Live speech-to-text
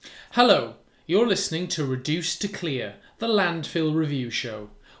Hello, you're listening to Reduced to Clear, the landfill review show.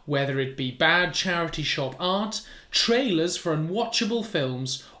 Whether it be bad charity shop art, trailers for unwatchable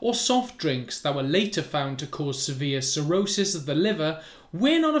films, or soft drinks that were later found to cause severe cirrhosis of the liver,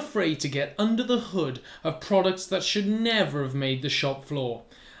 we're not afraid to get under the hood of products that should never have made the shop floor.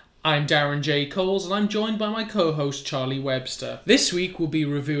 I'm Darren J. Coles and I'm joined by my co-host Charlie Webster. This week we'll be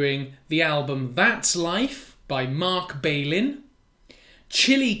reviewing the album That's Life by Mark Balin,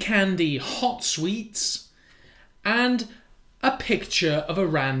 Chili Candy Hot Sweets, and A Picture of a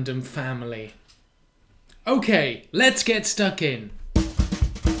Random Family. Okay, let's get stuck in.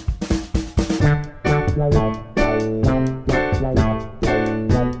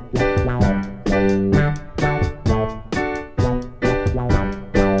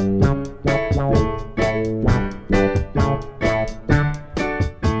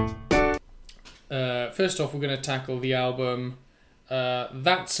 First off, we're going to tackle the album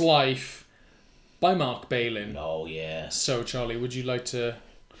That's Life by Mark Balin. Oh yeah. So, Charlie, would you like to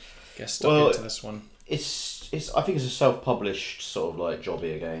get stuck into this one? It's. I think it's a self-published sort of like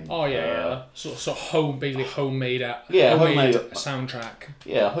jobby again. Oh yeah. Sort of basically homemade soundtrack.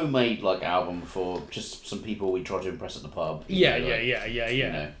 Yeah, homemade like album for just some people we try to impress at the pub. Yeah.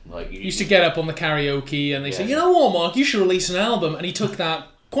 You know, like you used to get up on the karaoke and they say, "You know what, Mark? You should release an album," and he took that.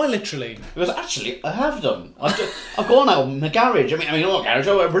 Quite literally. Because actually, I have done. I've got an album in the garage. I mean, not a garage.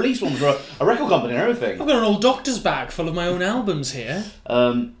 I've released one for a record company and everything. I've got an old doctor's bag full of my own albums here.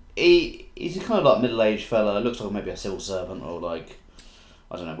 He's a kind of like middle-aged fella. Looks like maybe a civil servant or like,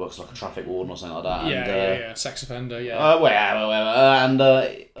 I don't know, works like a traffic warden or something like that. Yeah. Sex offender, yeah. And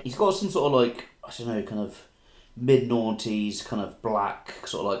he's got some sort of like, I don't know, kind of mid-noughties, kind of black,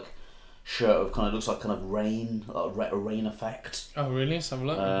 sort of like, shirt of kind of looks like kind of rain, like a rain effect. Oh really? Let's have a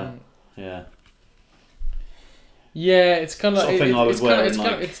look. Yeah. Yeah, it's kind of like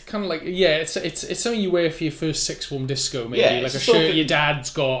it's kind of like it's something you wear for your first sixth form disco, maybe like a shirt your dad's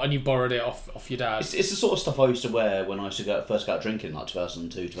got and you borrowed it off your dad. It's the sort of stuff I used to wear when I used to first go out drinking, like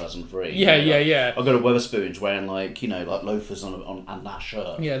 2002, 2003. Yeah. I go to Wetherspoons wearing like like loafers on and that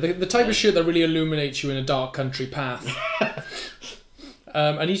shirt. Yeah, the type of shirt that really illuminates you in a dark country path.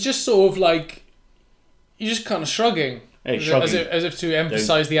 And he's just sort of like, he's just kind of shrugging, as if to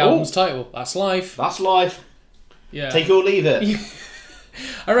emphasise the album's title. That's life. That's life. Yeah. Take it or leave it.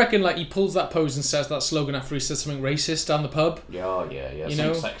 I reckon like he pulls that pose and says that slogan after he says something racist down the pub. Yeah. You something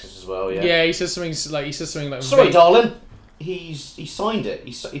know? sexist as well. Yeah. Yeah, he says something like. Sorry, darling. He signed it.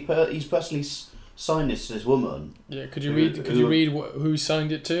 He's personally signed this to this woman. Yeah. Could you read who he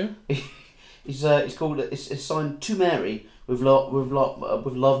signed it to? It's called. It's signed to Mary. With love,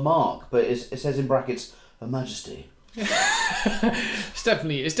 Mark, but it says in brackets, Her Majesty. It's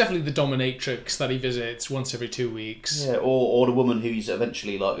definitely the dominatrix that he visits once every 2 weeks. Yeah, or the woman who's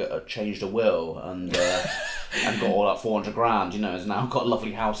eventually like changed her will and got all that 400 grand. You know, has now got a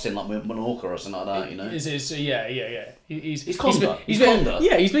lovely house in like Menorca or something like that. You know, yeah. He's Conda. He's Conda.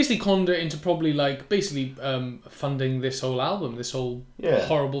 Yeah, he's basically Conda into probably like funding this whole album, this whole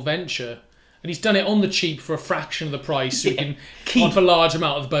horrible venture. And he's done it on the cheap for a fraction of the price, so he can keep a large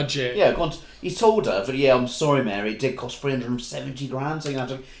amount of the budget. Yeah, he's told her, but I'm sorry, Mary, it did cost 370 grand, so you have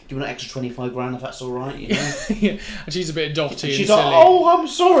to give her an extra 25 grand if that's all right, you know? Yeah, and she's a bit dotty she's and like, silly. oh, I'm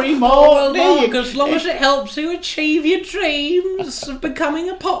sorry, Mark. Oh, well, Mark, as long as it helps you achieve your dreams of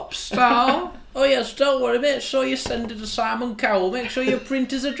becoming a pop star. Oh yes, don't worry, make sure you send it to Simon Cowell, make sure you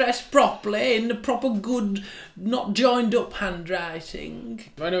print his address properly in the proper good, not joined up handwriting.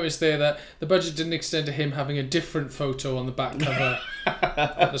 I noticed there that the budget didn't extend to him having a different photo on the back cover,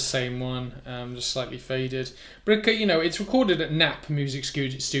 not the same one, just slightly faded. But it's recorded at Nap Music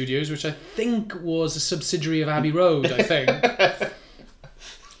Studios, which I think was a subsidiary of Abbey Road, I think.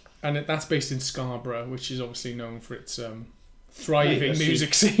 And that's based in Scarborough, which is obviously known for its thriving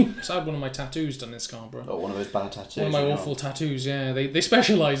music scene. So I had one of my tattoos done in Scarborough. Oh, one of those bad tattoos. One of my awful tattoos, yeah. They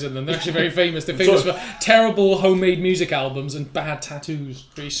specialise in them. They're actually very famous. They're famous for terrible homemade music albums and bad tattoos.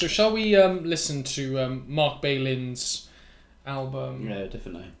 So shall we listen to Mark Balin's album? Yeah,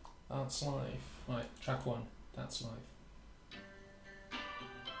 definitely. That's Life. Right, track 1. That's Life.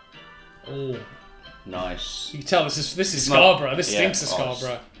 Oh. Nice. You can tell this is Scarborough. This stinks of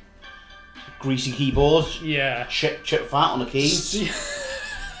Scarborough. Greasy keyboard. Yeah. Chip Fat on the keys.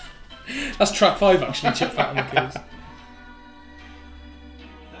 That's track 5 actually, Chip Fat on the keys.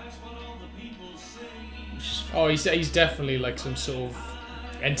 Oh, he's definitely like some sort of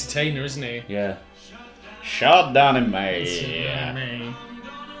entertainer, isn't he? Yeah. Shot down in May. Yeah.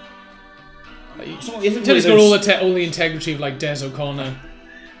 Until he's got all the integrity of like Des O'Connor.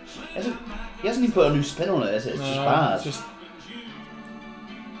 He hasn't even put a new spin on it, is it? It's just bad.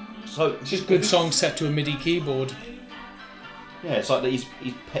 So It's just good songs set to a MIDI keyboard. yeah, it's like that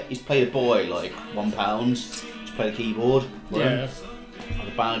he's played a boy like £1 to play the keyboard. Yeah. Like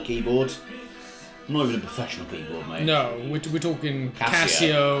a band keyboard. Not even a professional keyboard, mate. No, we're talking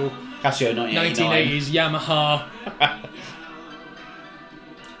Casio. Casio, Casio 1989. 1980s, Yamaha.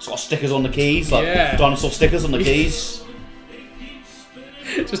 It's got stickers on the keys, like Yeah. dinosaur stickers on the keys.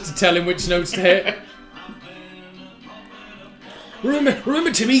 Just to tell him which notes to hit.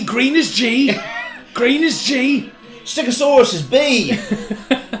 Remember Timmy, green is G. Green is G. Stickosaurus is B.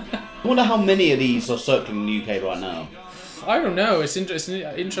 I wonder how many of these are circling the UK right now. I don't know, it's interesting.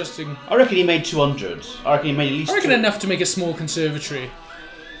 I reckon he made 200. I reckon he made at least. I reckon enough to make a small conservatory.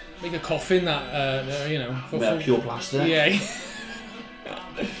 Make a coffin that, you know... Made out of pure plastic. Yeah.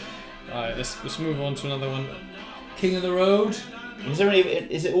 Alright, let's move on to another one. King of the Road. Is there any?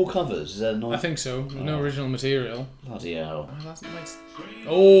 Is it all covers? Is there not? I think so. There's no original material. Bloody hell! Oh, that's nice.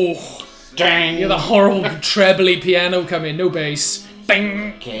 Oh, Dang! yeah, the horrible trebly piano coming, no bass.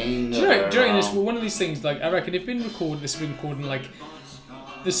 Bing. King. During this, one of these things, like I reckon, if been recorded, this has been recorded in like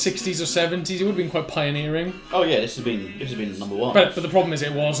the 60s or 70s, it would have been quite pioneering. Oh yeah, this has been number one. But the problem is,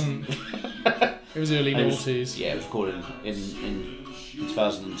 it wasn't. It was early noughties. Yeah, it was recorded in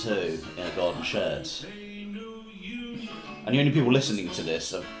 2002 in a garden shed. And the only people listening to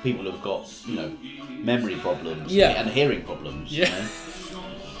this are people who've got, you know, memory problems and hearing problems. Yeah. You know?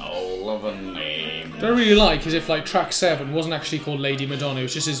 Oh, love a name. What I really like is if like track 7 wasn't actually called Lady Madonna, it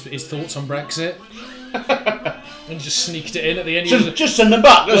was just his thoughts on Brexit. And just sneaked it in at the end. Just send them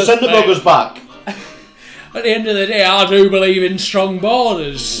back. Just send the buggers back. At the end of the day, I do believe in strong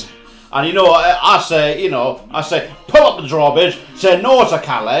borders. And you know what I say, pull up the drawbridge, say no to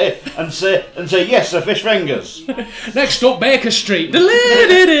Calais, and say yes to fish fingers. Next up, Baker Street.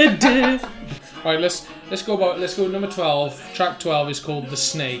 Right, let's go number 12. Track 12 is called The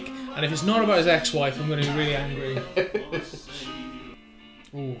Snake, and if it's not about his ex-wife, I'm going to be really angry.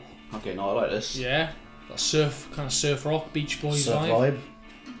 Ooh. Okay, no, I like this. Yeah, that surf rock, Beach Boys Surf vibe.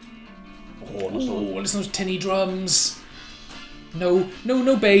 Oh, nice Ooh, little... listen to those tinny drums. No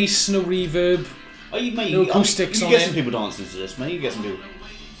bass, no reverb. Oh, mate, no acoustics you on get it. some people dancing to this, mate. You get some people.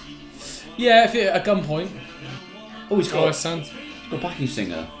 Yeah, if it, at gunpoint. Oh, he's got a a backing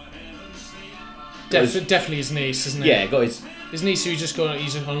singer. definitely his niece, isn't it? Yeah, got his niece who's just going.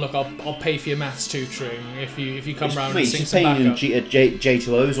 Look, I'll pay for your maths tutoring if you come round mate, and sing she's some paying backup.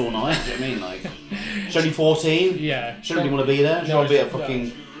 J2Os all night. Do you know what I mean? Like, she's only 14. Yeah. She don't really want to be there. She No, want to be at no.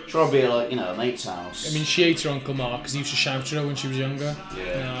 fucking. She want to be at like, you know, a mate's house. I mean, she hates her Uncle Mark because he used to shout at her when she was younger.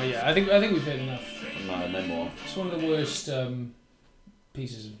 Yeah. No, yeah. I think we've heard enough. No more. It's one of the worst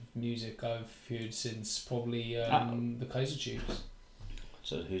pieces of music I've heard since probably the Kaiser Chiefs.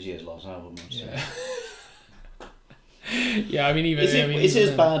 So who's his last album? Yeah. Yeah, I mean, even Is it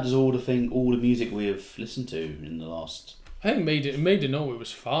as bad as all the music we have listened to in the last? I think Made to Know it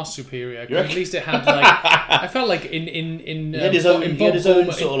was far superior. You reckon? At least it had like I felt like in He had his own,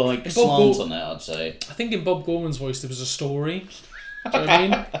 sort of like slant on it, I'd say. I think in Bob Gorman's voice there was a story. Do you know what I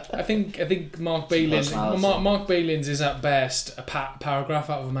mean? I think Mark Balin's is at best a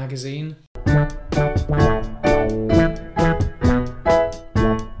paragraph out of a magazine.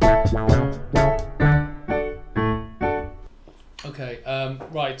 Okay,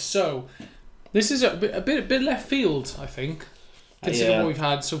 right. So this is a bit left field, I think. Considering what we've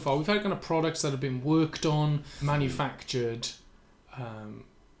had so far, we've had kind of products that have been worked on, manufactured,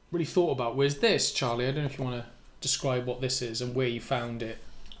 really thought about. Where's this, Charlie? I don't know if you want to describe what this is and where you found it.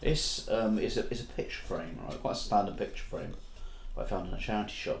 It's a picture frame, right? Quite a standard picture frame I found in a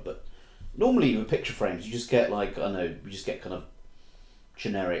charity shop. But normally with picture frames, you just get like, I don't know, you just get kind of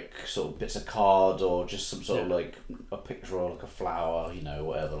generic sort of bits of card or just some sort of like a picture or like a flower, you know,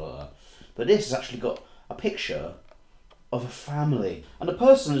 whatever like that. But this has actually got a picture of a family, and the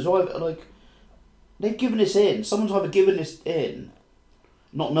person is either like they've given this in. Someone's either given this in,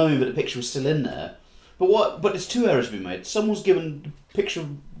 not knowing that the picture was still in there. But there's two errors been made. Someone's given the picture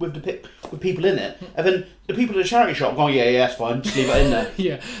with with people in it, and then the people at the charity shop going, yeah, that's fine, just leave it in there.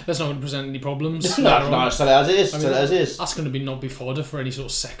 Yeah, that's not going to present any problems. no, sell it as it is. Sell it as is. That's going to not be fodder for any sort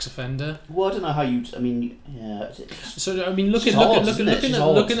of sex offender. Well, I don't know how you. I mean, yeah. So I mean, looking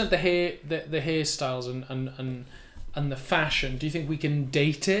at the hair, the hairstyles and the fashion. Do you think we can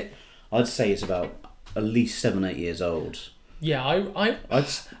date it? I'd say it's about at least 7-8 years old. Yeah, I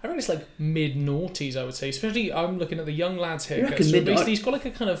reckon it's like mid-noughties, I would say. Especially, I'm looking at the young lad's haircut. So basically, he's got like a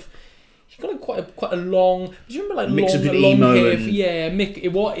kind of, quite a long. Do you remember like mix long, of long emo hair? and... Yeah,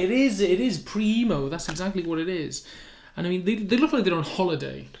 it is pre-emo. That's exactly what it is. And I mean, they look like they're on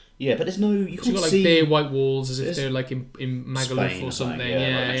holiday. Yeah, but there's no. You So can't you've got like see. bare white walls as if There's they're like in Magaluf Spain or or something. something,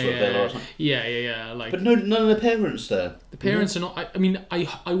 yeah, like next to a villa or something. Yeah. Like But no, none of the parents there. the parents are not. I mean, I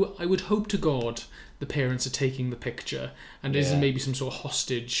would hope to God the parents are taking the picture and isn't Yeah. maybe some sort of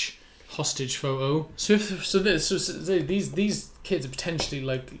hostage photo. So these kids are potentially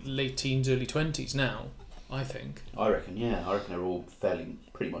like late teens, early 20s now. I think. I reckon. Yeah, I reckon they're all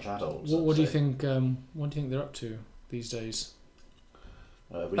pretty much adults. What I'd do you say. think? What do you think they're up to these days?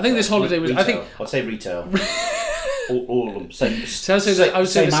 Retail. I think this holiday was- I think- I'd say retail. all of them. Same. So I'd say that- I would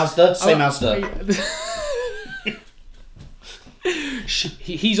say same this- Asda. Same Asda.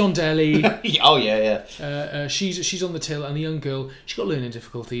 He's on Delhi. Oh yeah. She's on the till, and the young girl, she's got learning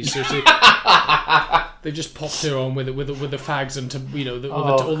difficulties. So they just popped her on with the fags and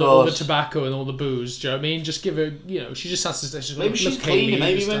all the tobacco and all the booze. Do you know what I mean? Just give her, she just has to. She's Maybe she's look cleaning. Kaylee,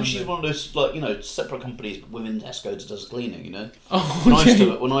 Maybe just when stand she's there. one of those separate companies within Tesco that does cleaning. Oh,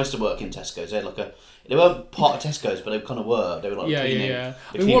 When I used to work in Tesco's, they had they weren't part of Tesco's, but they kind of were. They were like cleaning. yeah.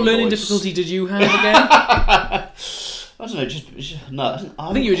 the I mean, what cleaning learning boys. difficulty did you have again? I don't know. Just no.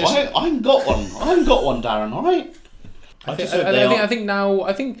 I think you were just- I ain't got one. I ain't got one, Darren. All right. I think.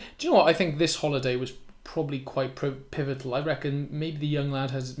 Do you know what? I think this holiday was probably quite pivotal. I reckon maybe the young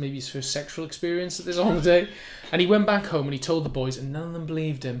lad has maybe his first sexual experience at this holiday, and he went back home and he told the boys, and none of them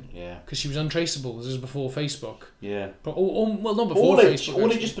believed him Yeah. because she was untraceable. This was before Facebook. Yeah. But well, not before Facebook. All they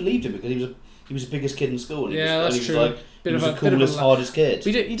actually. just believed him because he was the biggest kid in school. And Yeah, that's he was true. like, he was the coolest, hardest kid.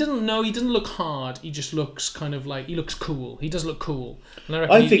 But he doesn't know. He doesn't look hard. He just looks kind of like he looks cool. He does look cool, and I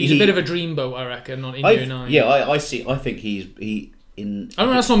reckon I think he's a bit of a dreamboat. I reckon in year 9. Yeah, I see. I think he in. I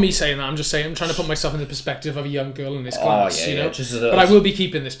mean, that's not me saying that. I'm just saying I'm trying to put myself in the perspective of a young girl in this class. yeah, you know. just But I will be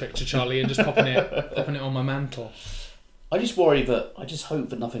keeping this picture, Charlie, and just popping it on my mantle. I just worry that I just hope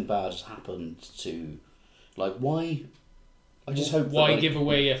that nothing bad has happened to, why. I just hope. Why that, give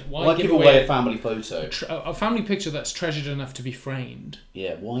away why give away a family photo? a family picture that's treasured enough to be framed?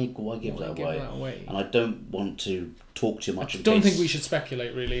 Yeah, why give that away? And I don't want to talk too much. I don't think we should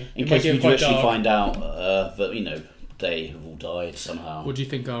speculate really. In It case might get we do quite actually dark. find out that they have all died somehow. What do you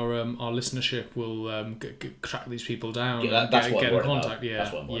think our listenership will track these people down? Yeah, that's and what get I'm in worried contact? about. Yeah,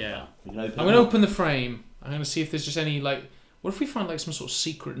 That's what I'm worried yeah. about. We can I'm open going it to up. open the frame. I'm going to see if there's just any What if we find some sort of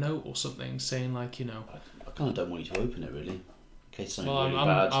secret note or something saying I kind of don't want you to open it really, in case something Well, really I'm,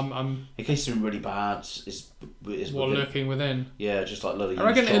 bad. I'm In case something really bad is what within- lurking within. Yeah, just like bloody. I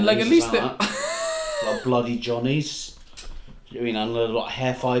reckon, Johnnies at or least something like that. Like bloody Johnnies. And a lot of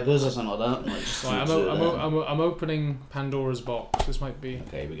hair fibres or something like that. Just Right, I'm opening Pandora's box. This might be.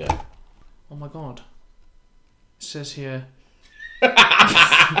 Okay, here we go. Oh my god! It says here.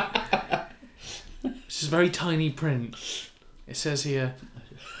 This is very tiny print. It says here,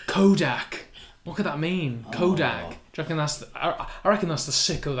 Kodak. What could that mean? Kodak. Do you reckon that's I reckon that's the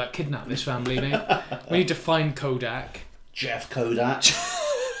sicko that kidnapped this family, mate. We need to find Kodak. Jeff Kodak.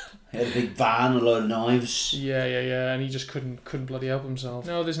 He had a big van, a load of knives. Yeah, and he just couldn't bloody help himself.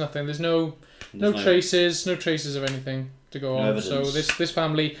 No, there's nothing. There's no There's traces of anything to go No on. So evidence. this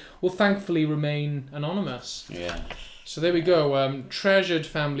family will thankfully remain anonymous. Yeah. So there we go. Treasured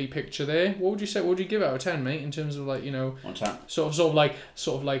family picture there. What would you say? What would you give out of 10, mate? In terms of On tap. sort of like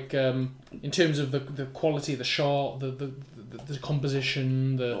in terms of the quality of the shot, the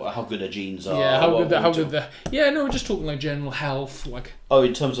composition, How good their genes are. we're just talking like general health, like Oh,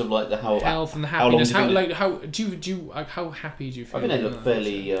 in terms of the health and the how long happiness. do you think How happy do you feel? I think they look about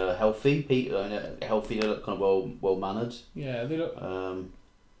fairly healthy. Healthy. They look kind of well mannered. Yeah, they look.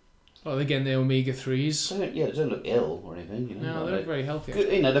 Again, the omega-3s. They don't look ill or anything. No, they look very healthy. Good,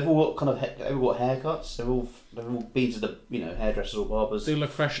 they've all got they've all got haircuts. They've all been to the hairdressers or barbers. They look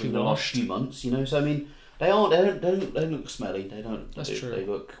freshly in the last washed. few months. So I mean, they don't look smelly. They don't. That's true. They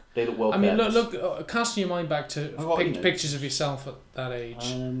look well. I mean, kept. look. Casting your mind back to I've got, pictures of yourself at that age.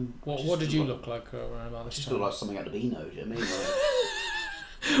 What did you look like around about this Just time? look like something out of Beano. Do you know what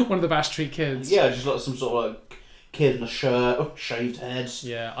I mean? One of the Bash Street kids. Yeah, just like some sort of kid in a shirt, shaved head.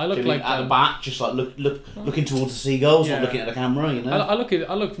 Yeah, I look like at the back, just like looking towards the seagulls, Yeah. not looking at the camera.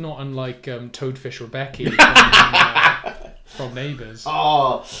 I look not unlike Toadfish Rebecca from Neighbours.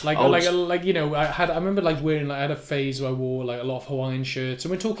 Oh, I remember wearing I had a phase where I wore a lot of Hawaiian shirts,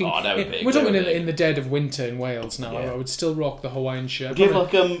 and we're talking they were big, we're talking they were big. in the dead of winter in Wales now. Yeah. I would still rock the Hawaiian shirt. do you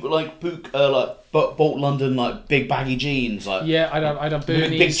have like Bolt London like big baggy jeans, like Yeah, I'd have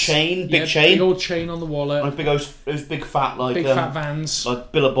Bernie's. Big chain, big old chain on the wallet. like those big fat like Big fat Vans.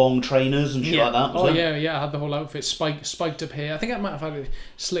 like Billabong trainers and shit like that. Oh yeah, I had the whole outfit spiked up here. I think I might have had it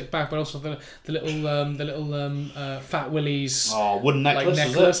slicked back, but also the little Fat Willies. Oh, wooden necklace,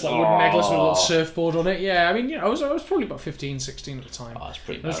 like wooden necklace with a little surfboard on it. Yeah, I mean, I was probably about 15, 16 at the time. Oh, that's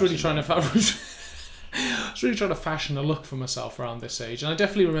pretty. I was really trying to fashion a look for myself around this age, and I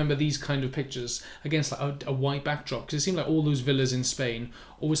definitely remember these kind of pictures against like a white backdrop, because it seemed like all those villas in Spain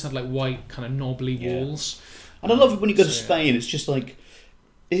always had like white kind of knobbly walls. And I love it when you go to Spain. It's just like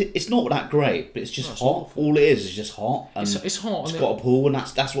it's not that great, but it's just hot. Awful. All it is just hot. And It's hot. It's got a pool, and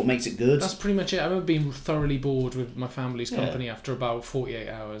that's what makes it good. That's pretty much it. I remember being thoroughly bored with my family's company after about 48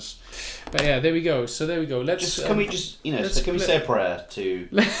 hours. But yeah, there we go. So there we go. Let's Can we say a prayer to?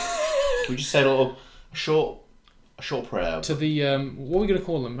 Can we just say a short prayer to the what are we going to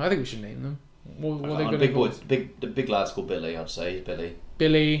call them? I think we should name them. What are they going to big call? boy, the big lad's called Billy. I'd say Billy.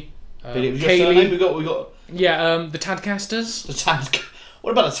 Billy. Billy. Kaylee. We got. Yeah. The Tadcasters. The Tan.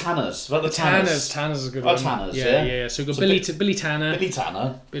 What about the Tanners? What about the Tanners? Tanners is a good Oh, one. Tanners, yeah. So we've got Billy Tanner.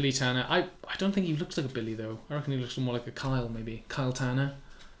 Billy Tanner. I don't think he looks like a Billy though. I reckon he looks more like a Kyle maybe. Kyle Tanner.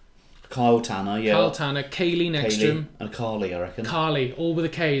 Kyle Tanner, yeah. Kyle Tanner. Kaylee next to him. And Carly, I reckon. Carly, all with the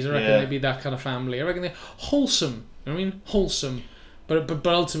K's. I reckon they'd be that kind of family. I reckon they're wholesome. You know what I mean? Wholesome. But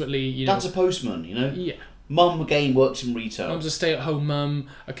ultimately, you know. Dad's a postman, you know? Yeah. Mum, again, works in retail. Mum's a stay-at-home mum.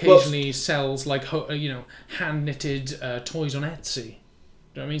 Occasionally sells, like, hand-knitted toys on Etsy.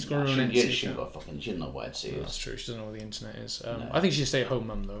 Do you know what I mean? She's got her own Etsy. She doesn't know what Etsy is. That's true. She doesn't know what the internet is. I think she's a stay-at-home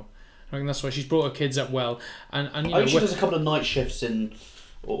mum, though. I think that's why she's brought her kids up well. And you know, I think she does a couple of night shifts in...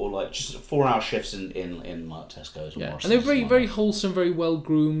 Or like just 4-hour shifts in like Tesco's. Or and they're very, very wholesome, very well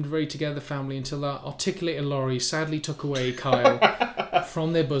groomed, very together family until that articulated lorry sadly took away Kyle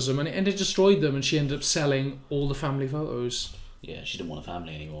from their bosom, and it destroyed them, and she ended up selling all the family photos. Yeah, she didn't want a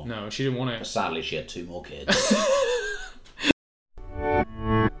family anymore. No, she didn't want it. But sadly, she had 2 more kids.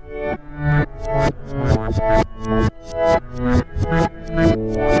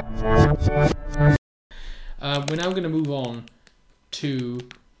 We're now going to move on to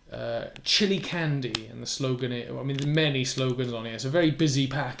chili candy, and the slogan. I mean, there's many slogans on here. It's a very busy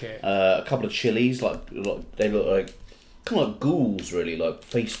packet. A couple of chilies, like they look like kind of like ghouls, really, like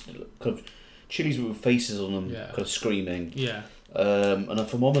kind of chilies with faces on them, kind of screaming. Yeah. And a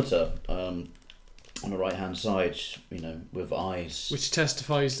thermometer on the right hand side, you know, with eyes, which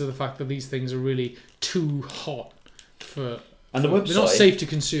testifies to the fact that these things are really too hot for. And the website, they're not safe to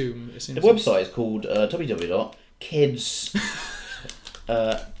consume. The website is called www.kids.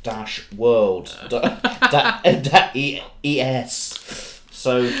 -world.es.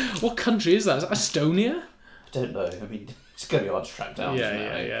 So, what country is that? Is that Estonia? I don't know. I mean, it's going to be hard to track down.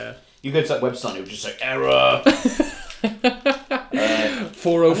 Yeah. You go to that website, and it will just say error.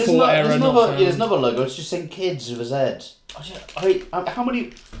 404 error. There's another logo. It's just saying kids with a Z.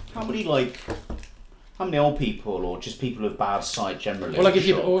 How many old people, or just people with bad sight generally? Or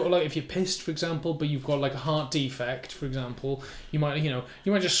if you're pissed, for example, but you've got like a heart defect, for example, you might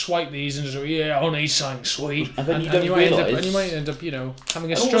just swipe these and just go, I'll need something sweet, and then you might end up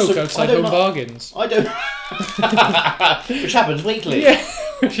having a stroke outside Home Bargains. I don't. Which happens weekly. Yeah.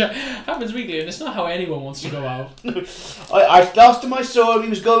 Which happens weekly, and it's not how anyone wants to go out. Last time I saw him, he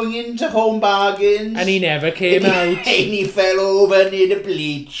was going into Home Bargains, and he never came out. And he fell over near the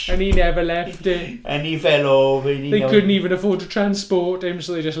bleach, and he never left it. And he fell over. And they couldn't even afford to transport him,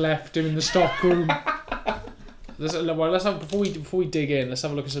 so they just left him in the stock room. Before we dig in, let's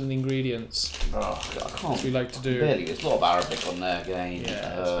have a look at some of the ingredients. I can't. As we like to do. Barely, there's a lot of Arabic on there again.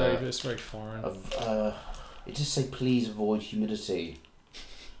 Yeah, it's very foreign. It just say please avoid humidity.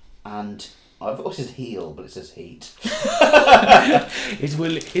 And I thought it says heal, but it says heat.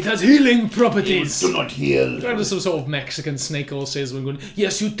 It has healing properties. Do not heal. There's some sort of Mexican snake oil salesman going,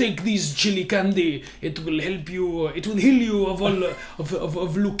 yes, you take this chili candy. It will help you. It will heal you of all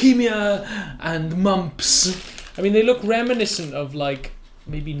of leukemia and mumps. I mean, they look reminiscent of like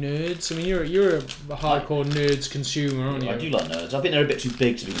maybe Nerds. I mean, you're a hardcore Nerds consumer, aren't you? I do like Nerds. I think they're a bit too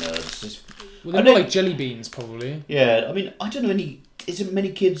big to be Nerds. Well, they're more like jelly beans, probably. Yeah, I mean, I don't know any. Isn't many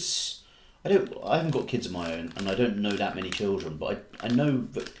kids? I haven't got kids of my own, and I don't know that many children. But I know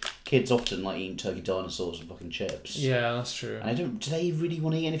that kids often like eating turkey dinosaurs and fucking chips. Yeah, that's true. And do they really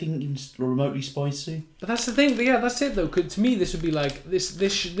want to eat anything even remotely spicy? But that's the thing. Yeah, that's it though. 'Cause to me, this would be like this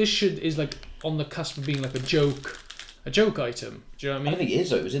is like on the cusp of being like a joke, a joke item. Do you know what I I mean? don't think it is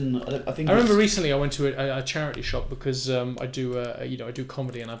though. It was in. I think. I remember recently I went to a charity shop because I do I do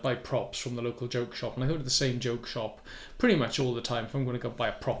comedy and I buy props from the local joke shop, and I go to the same joke shop pretty much all the time if I'm going to go buy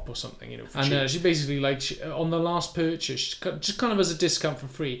a prop or something, And she basically on the last purchase, just kind of as a discount for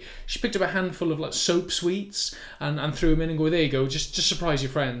free, she picked up a handful of like soap sweets and threw them in and go, there you go, just surprise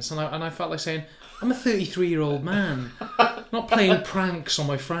your friends. And I felt like saying, I'm a 33-year-old man, not playing pranks on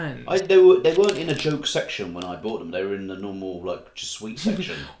my friends. They weren't in a joke section when I bought them. They were in the normal like just sweet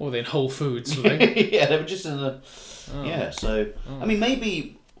section. Or they're in Whole Foods, were they? Yeah, they were just in the. Oh. Yeah, so I mean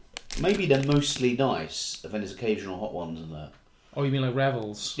maybe they're mostly nice. If there's occasional hot ones in there. Oh, you mean like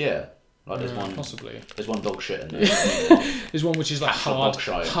Revels? Yeah. Like there's one possibly. There's one dog shit in there. There's one which is like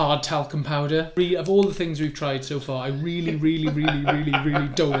hard talcum powder. Of all the things we've tried so far, I really, really, really, really, really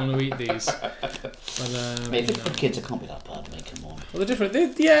don't want to eat these. But, if it's for kids, it can't be that bad. Make them on. Well, they're different.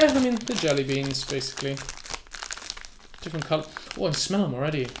 They're jelly beans basically. Different colour. Oh, I smell them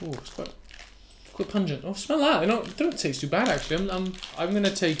already. Oh, it's quite pungent. Oh, smell that. They don't taste too bad actually. I'm gonna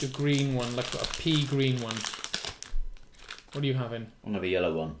take a green one, like a pea green one. What are you having? I'm gonna have a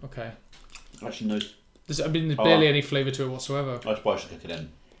yellow one. Okay. Actually, no. There's barely any flavour to it whatsoever. I suppose I should cook it in.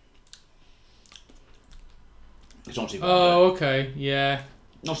 It's not too bad. Oh, okay. Yeah.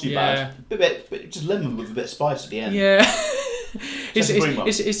 Not too bad. Bit just lemon with a bit of spice at the end. Yeah.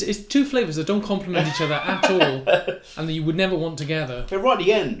 It's two flavours that don't complement each other at all, and that you would never want together. They're right at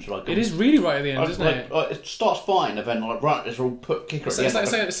the end. It is really right at the end, isn't it? It starts fine, and then right, it's all kicker at the end.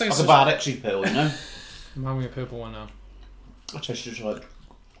 It's like a bad ecstasy pill, you know. I'm having a purple one now. I taste just like.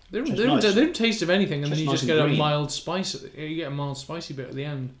 They don't taste of anything, and then you just get a green. mild spice. You get a mild spicy bit at the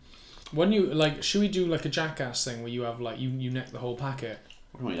end. When you should we do like a Jackass thing where you have like you neck the whole packet?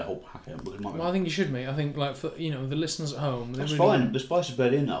 I don't need the whole packet. Well, I think you should, mate. I think like for the listeners at home. That's really fine. The spice is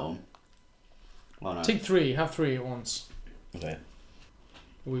better in that one. Oh, no. Take 3. Have 3 at once. Okay.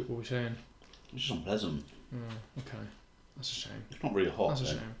 What are we saying? It's just unpleasant. Okay, that's a shame. It's not really hot. That's a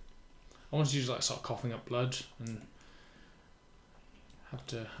shame. I wanted you to like start coughing up blood and have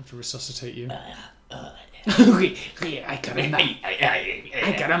to resuscitate you. Ay,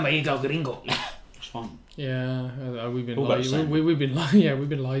 caramba, you go gringo. It's fine. Yeah, we've been lied. We've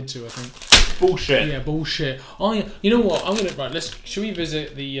been lied to. I think. Bullshit. Yeah, bullshit. Oh, yeah. You know what? I'm gonna Should we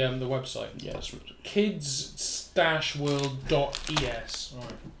visit the website? Yeah, that's kids-world.es.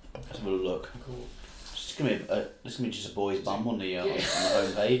 Right. Let's have a look. Cool. There's gonna be just a boy's bum on the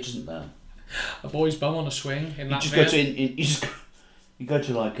home page, isn't there? A boy's bum on a swing in that. You go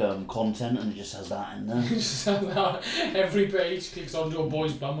to like content and it just has that in there. Every page clicks onto a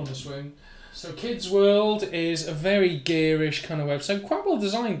boy's bum on a swing. So Kids World is a very gearish kind of website. Quite well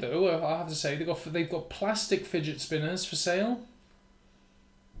designed though, I have to say. They've got plastic fidget spinners for sale.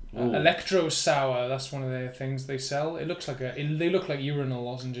 Electro Sour, that's one of their things they sell. They look like urinal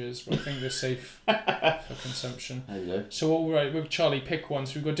lozenges, but I think they're safe for consumption. There you go. So with Charlie, pick one.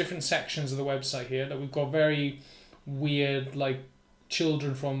 So we've got different sections of the website here. That we've got very weird like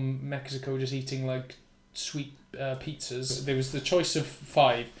children from Mexico just eating like sweet pizzas. There was the choice of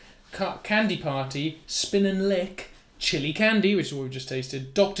 5. Candy Party, Spin and Lick, Chili Candy, which is what we just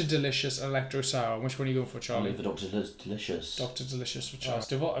tasted, Dr. Delicious, and Electro Sour. Which one are you going for, Charlie? For Dr. Delicious. Dr. Delicious for Charlie. It's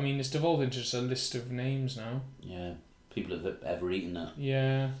devolved into just a list of names now. Yeah, people have ever eaten it.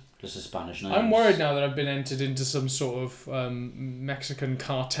 Yeah. Just a Spanish name. I'm worried now that I've been entered into some sort of Mexican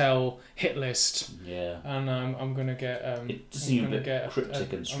cartel hit list. Yeah. And I'm going to get... it does seem a bit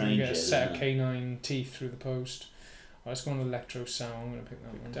cryptic and strange. I'm going to get a set of canine teeth through the post. Let's go on Electro Sound. I'm going to pick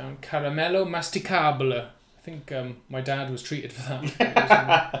that one down. Caramello Masticable. I think my dad was treated for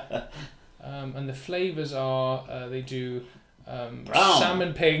that. And the flavours are, they do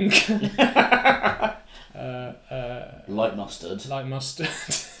salmon pink. Light mustard. Light mustard.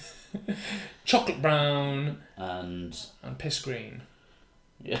 Chocolate brown. And piss green.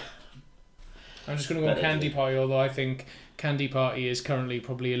 Yeah. I'm just going to go on Candy Party, although I think Candy Party is currently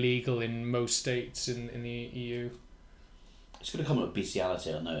probably illegal in most states in the EU. It's going to come up with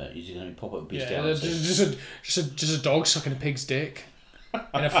bestiality, I know it. It's going to pop up with bestiality. Yeah, just a dog sucking a pig's dick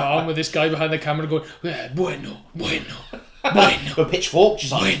in a farm with this guy behind the camera going, bueno. A pitchfork,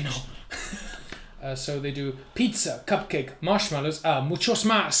 just bueno. So they do pizza, cupcake, marshmallows, muchos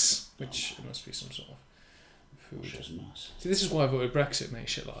más, which must be some sort of food. Muchos más. See, this is why I voted Brexit, mate,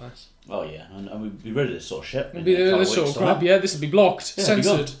 shit like this. Oh yeah, and we'd be rid of this sort of shit. It'd be this sort of crap, yeah, this would be blocked,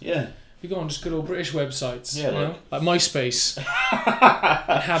 censored. Yeah. You go on just good old British websites, yeah, like MySpace, and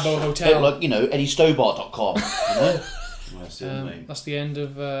Habbo Hotel. Like, EddieStobart.com, That's the end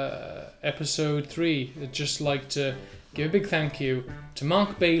of episode 3. I'd just like to give a big thank you to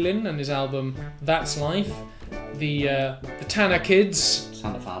Mark Balin and his album That's Life, the Tanner kids.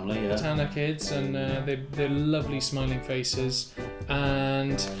 Santa family, yeah. Tanner kids, and they're lovely smiling faces.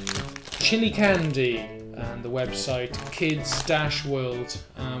 And Chili Candy, and the website Kids-World.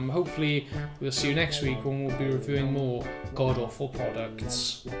 Hopefully we'll see you next week when we'll be reviewing more god-awful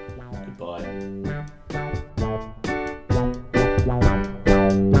products. Goodbye.